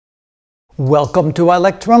Welcome to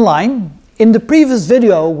ilectureonline. In the previous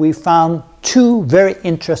video, we found two very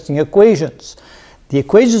interesting equations. The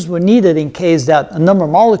equations were needed in case that a number of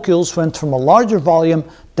molecules went from a larger volume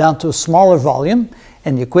down to a smaller volume,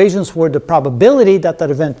 and the equations were the probability that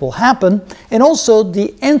that event will happen, and also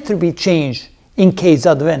the entropy change in case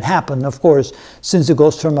that event happened. Of course, since it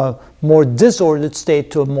goes from a more disordered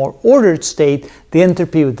state to a more ordered state, the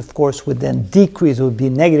entropy would then decrease. It would be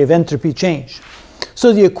negative entropy change.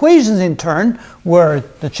 So the equations in turn were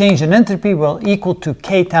the change in entropy will equal to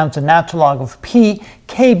k times the natural log of p,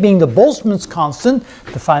 k being the Boltzmann's constant,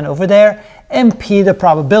 defined over there, and p the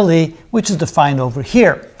probability, which is defined over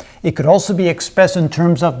here. It could also be expressed in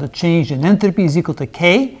terms of the change in entropy is equal to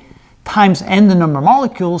k times n the number of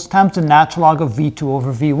molecules times the natural log of v2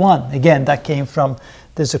 over v1. Again, that came from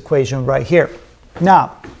this equation right here.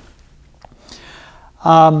 Now,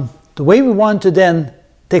 the way we want to then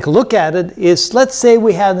take a look at it is, let's say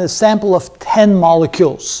we had a sample of 10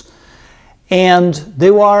 molecules, and they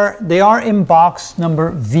are in box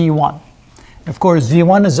number V1. Of course,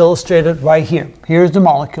 V1 is illustrated right here. Here's the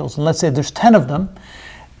molecules, and let's say there's 10 of them.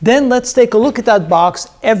 Then let's take a look at that box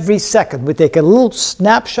every second. We take a little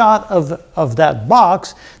snapshot of that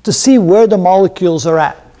box to see where the molecules are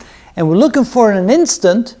at. And we're looking for an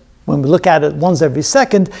instant, when we look at it once every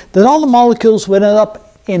second, that all the molecules would end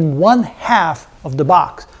up in 1/2 of the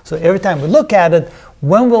box. So every time we look at it,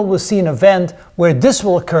 when will we see an event where this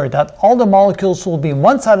will occur, that all the molecules will be in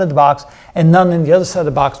one side of the box and none in the other side of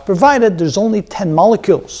the box, provided there's only 10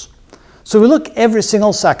 molecules. So we look every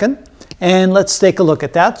single second, and let's take a look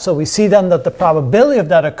at that. So we see then that the probability of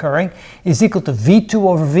that occurring is equal to V2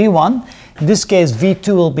 over V1. In this case,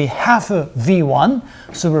 V2 will be half of V1,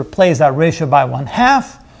 so we replace that ratio by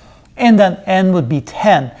 1/2, and then n would be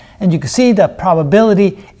 10. And you can see that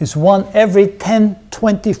probability is 1 every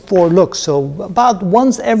 1024 looks. So about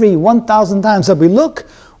once every 1,000 times that we look,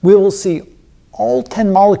 we will see all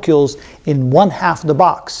 10 molecules in 1/2 the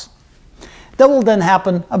box. That will then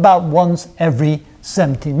happen about once every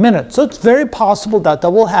 17 minutes. So it's very possible that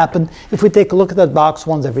that will happen if we take a look at that box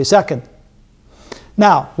once every second.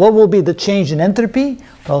 Now, what will be the change in entropy?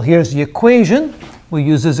 Well, here's the equation. We'll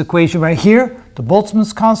use this equation right here, the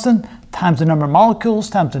Boltzmann's constant, times the number of molecules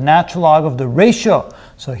times the natural log of the ratio.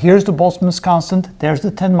 So here's the Boltzmann's constant, there's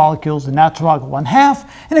the 10 molecules, the natural log of 1/2,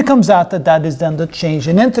 and it comes out that that is then the change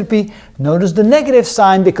in entropy. Notice the negative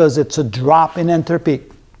sign because it's a drop in entropy.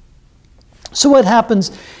 So what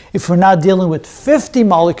happens if we're now dealing with 50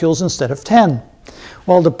 molecules instead of 10?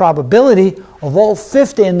 Well, the probability of all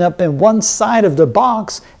 50 ending up in one side of the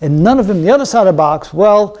box and none of them the other side of the box,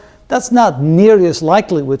 well, that's not nearly as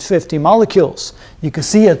likely with 50 molecules. You can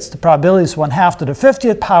see the probability is 1/2 to the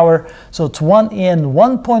 50th power, so it's 1 in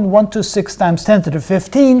 1.126 times 10 to the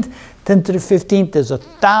 15th. 10 to the 15th is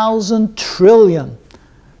 1,000 trillion.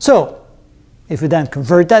 So, if we then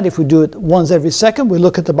convert that, if we do it once every second, we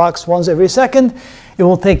look at the box once every second, it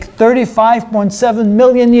will take 35.7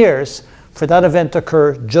 million years for that event to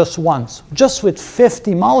occur just once, just with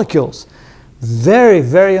 50 molecules. Very,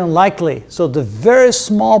 very unlikely. So the very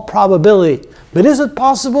small probability. But is it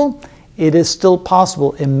possible? It is still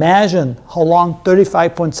possible. Imagine how long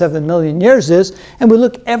 35.7 million years is, and we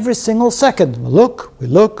look every single second. We look, we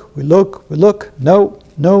look, we look, we look. No,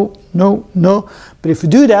 no, no, no. But if we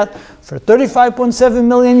do that for 35.7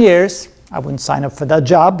 million years, I wouldn't sign up for that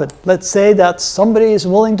job, but let's say that somebody is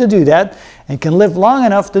willing to do that and can live long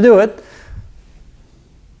enough to do it.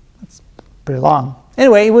 That's pretty long.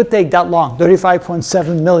 Anyway, it would take that long,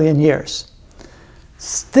 35.7 million years.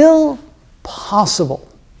 Still possible.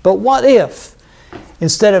 But what if,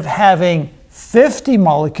 instead of having 50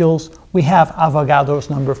 molecules, we have Avogadro's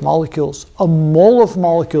number of molecules, a mole of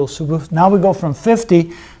molecules. So now we go from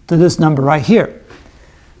 50 to this number right here.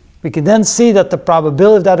 We can then see that the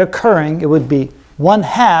probability of that occurring, it would be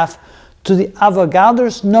 1/2 to the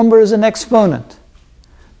Avogadro's number as an exponent.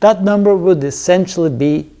 That number would essentially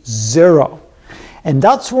be 0. And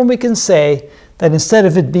that's when we can say that instead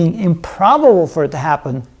of it being improbable for it to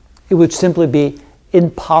happen, it would simply be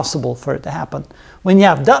impossible for it to happen. When you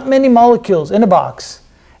have that many molecules in a box,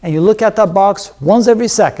 and you look at that box once every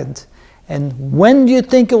second, and when do you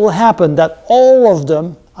think it will happen that all of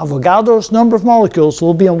them, Avogadro's number of molecules,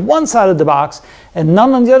 will be on one side of the box and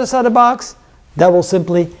none on the other side of the box? That will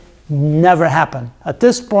simply never happen. At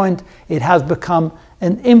this point, it has become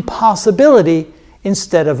an impossibility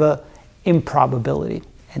instead of an improbability.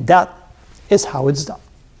 And that is how it's done.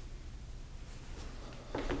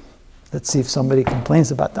 Let's see if somebody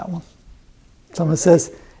complains about that one. Someone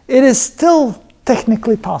says, it is still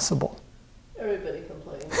technically possible.